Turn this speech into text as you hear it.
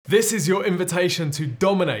This is your invitation to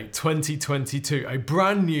Dominate 2022, a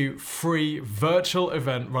brand new free virtual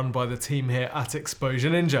event run by the team here at Exposure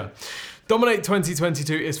Ninja. Dominate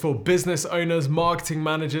 2022 is for business owners, marketing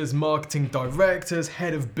managers, marketing directors,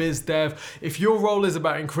 head of biz dev. If your role is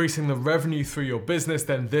about increasing the revenue through your business,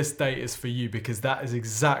 then this day is for you because that is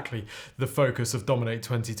exactly the focus of Dominate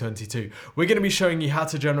 2022. We're going to be showing you how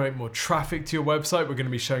to generate more traffic to your website. We're going to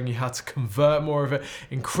be showing you how to convert more of it,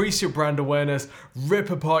 increase your brand awareness, rip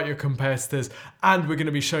apart your competitors, and we're going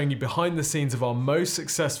to be showing you behind the scenes of our most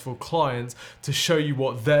successful clients to show you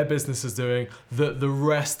what their business is doing that the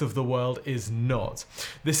rest of the world is not.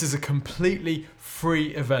 This is a completely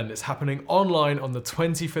free event. It's happening online on the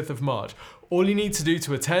 25th of March. All you need to do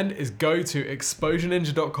to attend is go to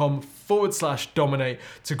exposureninja.com/dominate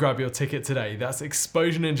to grab your ticket today. That's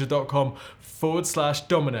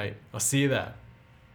exposureninja.com/dominate. I'll see you there.